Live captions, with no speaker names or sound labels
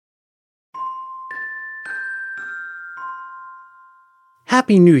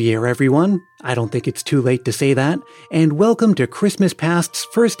Happy New Year, everyone. I don't think it's too late to say that, and welcome to Christmas Past's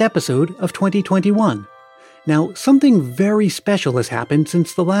first episode of 2021. Now, something very special has happened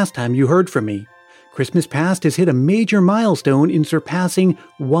since the last time you heard from me. Christmas Past has hit a major milestone in surpassing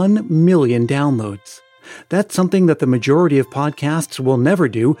 1 million downloads. That's something that the majority of podcasts will never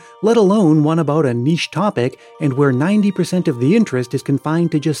do, let alone one about a niche topic and where 90% of the interest is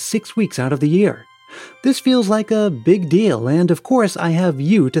confined to just 6 weeks out of the year. This feels like a big deal, and of course I have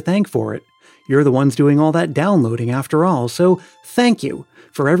you to thank for it. You're the ones doing all that downloading after all, so thank you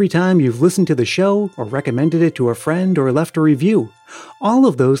for every time you've listened to the show or recommended it to a friend or left a review. All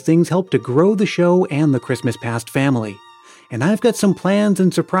of those things help to grow the show and the Christmas Past family. And I've got some plans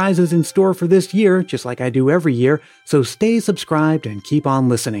and surprises in store for this year, just like I do every year, so stay subscribed and keep on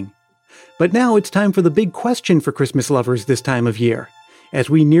listening. But now it's time for the big question for Christmas lovers this time of year. As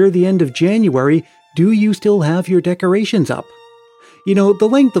we near the end of January, do you still have your decorations up? You know, the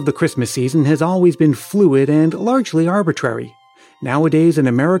length of the Christmas season has always been fluid and largely arbitrary. Nowadays in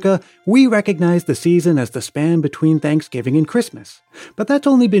America, we recognize the season as the span between Thanksgiving and Christmas. But that's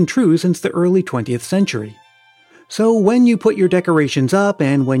only been true since the early 20th century. So when you put your decorations up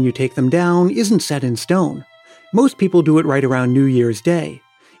and when you take them down isn't set in stone. Most people do it right around New Year's Day.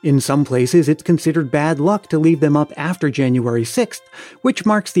 In some places, it's considered bad luck to leave them up after January 6th, which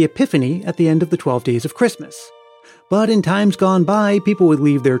marks the Epiphany at the end of the 12 days of Christmas. But in times gone by, people would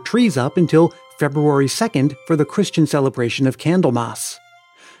leave their trees up until February 2nd for the Christian celebration of Candlemas.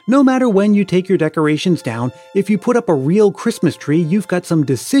 No matter when you take your decorations down, if you put up a real Christmas tree, you've got some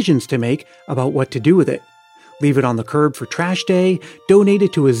decisions to make about what to do with it. Leave it on the curb for trash day, donate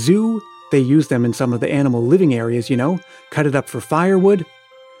it to a zoo, they use them in some of the animal living areas, cut it up for firewood.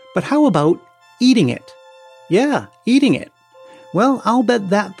 But how about eating it? Yeah, eating it. Well, I'll bet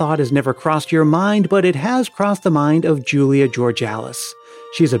that thought has never crossed your mind, but it has crossed the mind of Julia Georgallis.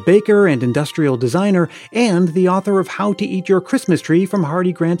 She's a baker and industrial designer and the author of How to Eat Your Christmas Tree from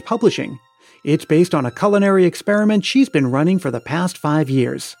Hardy Grant Publishing. It's based on a culinary experiment she's been running for the past 5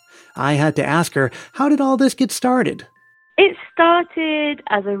 years. I had to ask her, how did all this get started? It started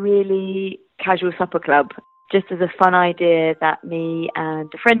as a really casual supper club, just as a fun idea that me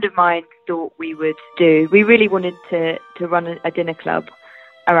and a friend of mine thought we would do. We really wanted to run a dinner club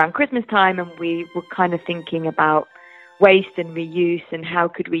around Christmas time, and we were kind of thinking about waste and reuse and how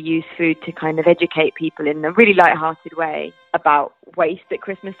could we use food to kind of educate people in a really light-hearted way about waste at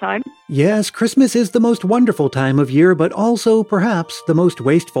Christmas time. Yes, Christmas is the most wonderful time of year, but also perhaps the most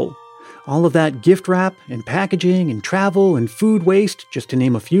wasteful. All of that gift wrap and packaging and travel and food waste, just to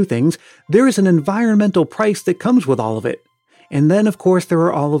name a few things, there is an environmental price that comes with all of it. And then, of course, there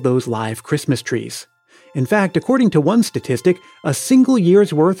are all of those live Christmas trees. In fact, according to one statistic, a single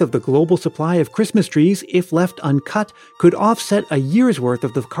year's worth of the global supply of Christmas trees, if left uncut, could offset a year's worth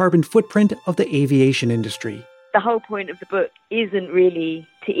of the carbon footprint of the aviation industry. The whole point of the book isn't really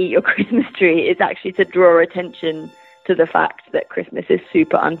to eat your Christmas tree, it's actually to draw attention to the fact that Christmas is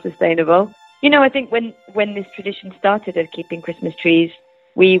super unsustainable. I think when this tradition started of keeping Christmas trees,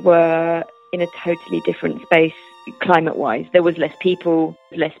 we were in a totally different space climate-wise. There was less people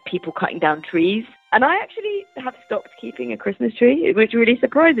cutting down trees. And I actually have stopped keeping a Christmas tree, which really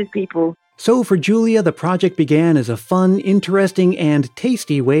surprises people. So for Julia, the project began as a fun, interesting, and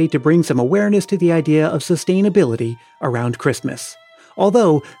tasty way to bring some awareness to the idea of sustainability around Christmas.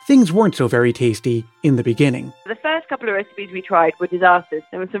 Although, things weren't so very tasty in the beginning. The first couple of recipes we tried were disasters.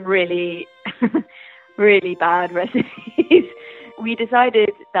 There were some really, really bad recipes. We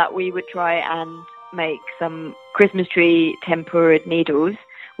decided that we would try and make some Christmas tree tempura needles,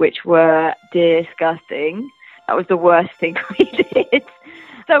 which were disgusting. That was the worst thing we did.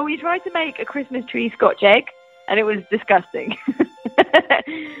 So we tried to make a Christmas tree Scotch egg, and it was disgusting.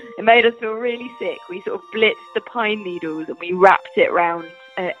 It made us feel really sick. We sort of blitzed the pine needles and we wrapped it around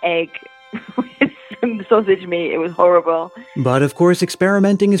an egg with some sausage meat. It was horrible. But of course,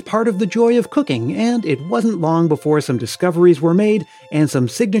 experimenting is part of the joy of cooking, and it wasn't long before some discoveries were made and some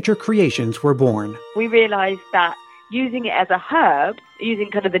signature creations were born. We realized that using it as a herb,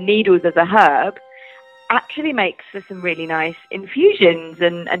 using kind of the needles as a herb, actually makes for some really nice infusions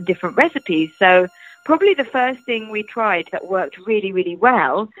and different recipes. So probably the first thing we tried that worked really, really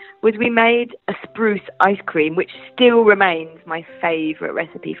well was we made a spruce ice cream, which still remains my favourite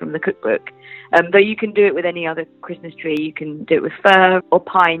recipe from the cookbook. Though you can do it with any other Christmas tree. You can do it with fir or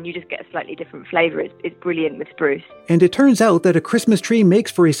pine. You just get a slightly different flavour. It's brilliant with spruce. And it turns out that a Christmas tree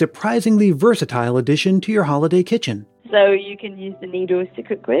makes for a surprisingly versatile addition to your holiday kitchen. So you can use the needles to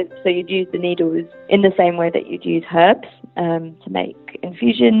cook with. So you'd use the needles in the same way that you'd use herbs to make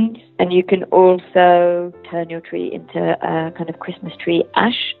infusions. And you can also turn your tree into a kind of Christmas tree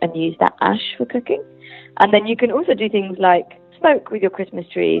ash and use that ash for cooking. And then you can also do things like smoke with your Christmas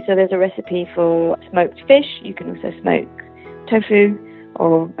tree. So there's a recipe for smoked fish. You can also smoke tofu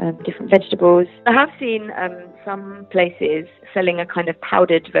or different vegetables. I have seen some places selling a kind of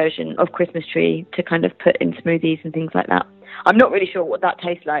powdered version of Christmas tree to kind of put in smoothies and things like that. I'm not really sure what that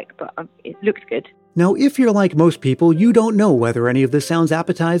tastes like, but it looks good. Now, if you're like most people, you don't know whether any of this sounds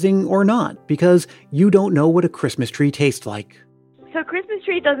appetizing or not, because you don't know what a Christmas tree tastes like. So Christmas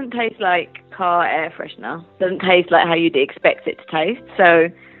tree doesn't taste like car air freshener. Doesn't taste like how you'd expect it to taste. So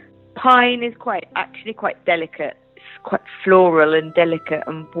pine is actually quite delicate. It's quite floral and delicate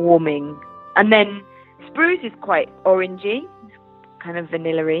and warming. And then spruce is quite orangey, kind of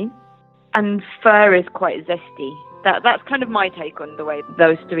vanilla-y. And fir is quite zesty. That's kind of my take on the way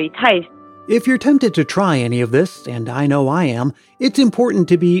those three taste. If you're tempted to try any of this, and I know I am, it's important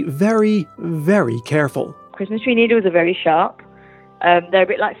to be very, very careful. Christmas tree needles are very sharp. They're a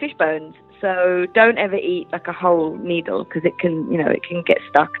bit like fish bones, so don't ever eat like a whole needle because it can get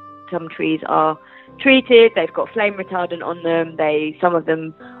stuck. Some trees are treated, they've got flame retardant on them, some of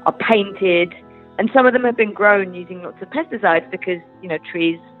them are painted, and some of them have been grown using lots of pesticides because,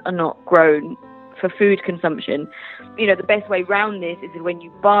 trees are not grown for food consumption. The best way around this is that when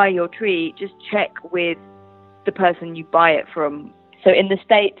you buy your tree, just check with the person you buy it from. So in the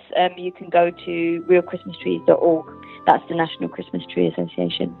States, you can go to realchristmastrees.org. That's the National Christmas Tree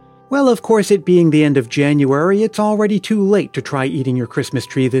Association. Well, of course, it being the end of January, it's already too late to try eating your Christmas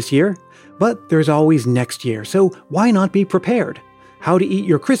tree this year. But there's always next year, so why not be prepared? How to Eat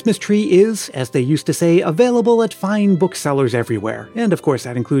Your Christmas Tree is, as they used to say, available at fine booksellers everywhere. And of course,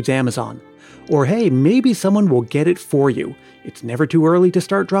 that includes Amazon. Or hey, maybe someone will get it for you. It's never too early to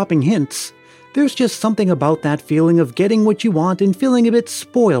start dropping hints. There's just something about that feeling of getting what you want and feeling a bit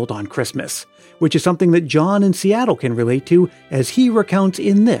spoiled on Christmas, which is something that John in Seattle can relate to as he recounts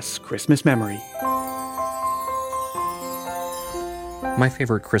in this Christmas memory. My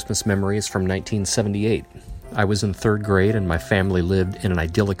favorite Christmas memory is from 1978. I was in 3rd grade and my family lived in an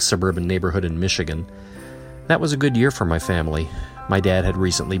idyllic suburban neighborhood in Michigan. That was a good year for my family. My dad had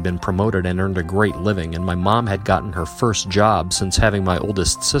recently been promoted and earned a great living, and my mom had gotten her first job since having my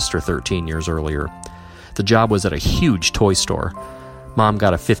oldest sister 13 years earlier. The job was at a huge toy store. Mom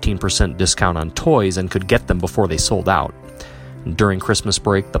got a 15% discount on toys and could get them before they sold out. During Christmas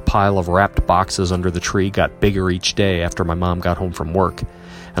break, the pile of wrapped boxes under the tree got bigger each day after my mom got home from work,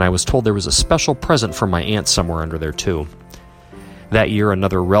 and I was told there was a special present for my aunt somewhere under there too. That year,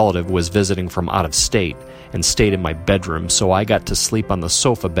 another relative was visiting from out of state and stayed in my bedroom, so I got to sleep on the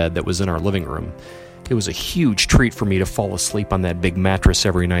sofa bed that was in our living room. It was a huge treat for me to fall asleep on that big mattress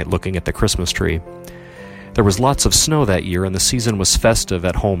every night looking at the Christmas tree. There was lots of snow that year, and the season was festive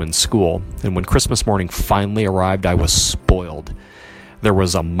at home and school, and when Christmas morning finally arrived, I was spoiled. There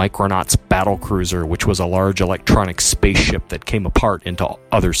was a Micronauts battle cruiser, which was a large electronic spaceship that came apart into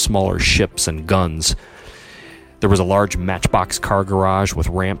other smaller ships and guns. There was a large Matchbox car garage with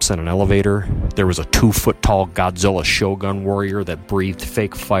ramps and an elevator. There was a 2-foot-tall Godzilla Shogun warrior that breathed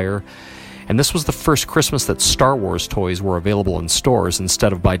fake fire. And this was the first Christmas that Star Wars toys were available in stores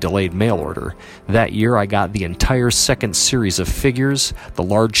instead of by delayed mail order. That year I got the entire second series of figures, the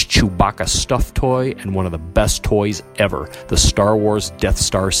large Chewbacca stuffed toy, and one of the best toys ever, the Star Wars Death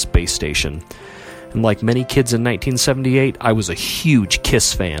Star space station. And like many kids in 1978, I was a huge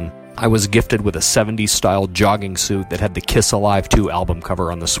Kiss fan. I was gifted with a 70s-style jogging suit that had the Kiss Alive 2 album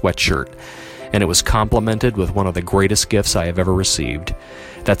cover on the sweatshirt, and it was complemented with one of the greatest gifts I have ever received.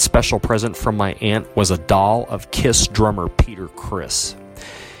 That special present from my aunt was a doll of Kiss drummer Peter Criss.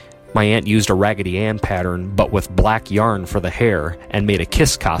 My aunt used a Raggedy Ann pattern, but with black yarn for the hair, and made a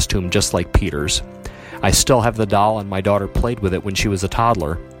Kiss costume just like Peter's. I still have the doll, and my daughter played with it when she was a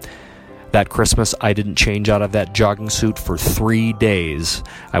toddler. That Christmas, I didn't change out of that jogging suit for 3 days.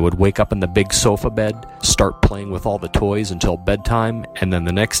 I would wake up in the big sofa bed, start playing with all the toys until bedtime, and then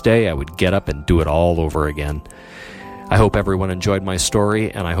the next day I would get up and do it all over again. I hope everyone enjoyed my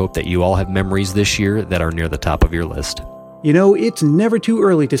story, and I hope that you all have memories this year that are near the top of your list. You know, it's never too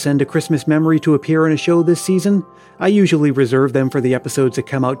early to send a Christmas memory to appear in a show this season. I usually reserve them for the episodes that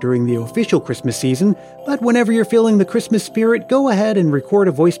come out during the official Christmas season, but whenever you're feeling the Christmas spirit, go ahead and record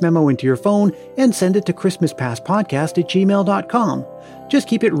a voice memo into your phone and send it to christmaspastpodcast@gmail.com. Just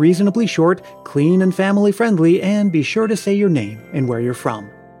keep it reasonably short, clean and family friendly, and be sure to say your name and where you're from.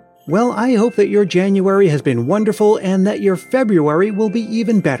 Well, I hope that your January has been wonderful and that your February will be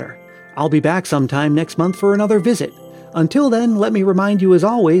even better. I'll be back sometime next month for another visit. Until then, let me remind you as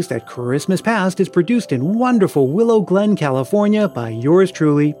always that Christmas Past is produced in wonderful Willow Glen, California by yours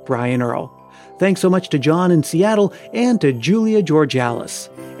truly, Brian Earl. Thanks so much to John in Seattle and to Julia Georgallis.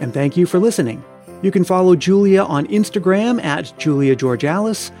 And thank you for listening. You can follow Julia on Instagram at Julia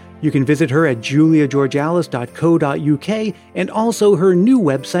Georgallis. You can visit her at juliageorgallis.co.uk and also her new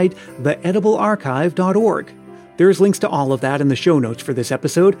website, theediblearchive.org. There's links to all of that in the show notes for this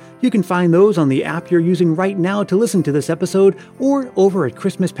episode. You can find those on the app you're using right now to listen to this episode or over at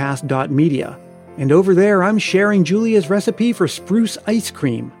christmaspast.media. And over there, I'm sharing Julia's recipe for spruce ice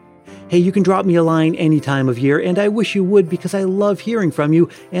cream. Hey, you can drop me a line any time of year, and I wish you would because I love hearing from you,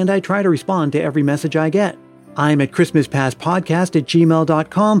 and I try to respond to every message I get. I'm at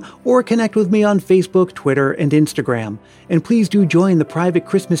christmaspastpodcast@gmail.com or connect with me on Facebook, Twitter, and Instagram. And please do join the private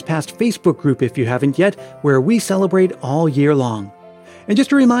Christmas Past Facebook group if you haven't yet, where we celebrate all year long. And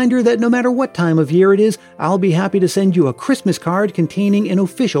just a reminder that no matter what time of year it is, I'll be happy to send you a Christmas card containing an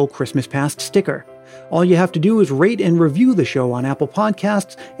official Christmas Past sticker. All you have to do is rate and review the show on Apple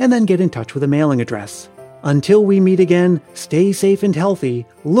Podcasts and then get in touch with a mailing address. Until we meet again, stay safe and healthy,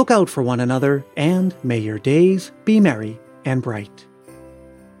 look out for one another, and may your days be merry and bright.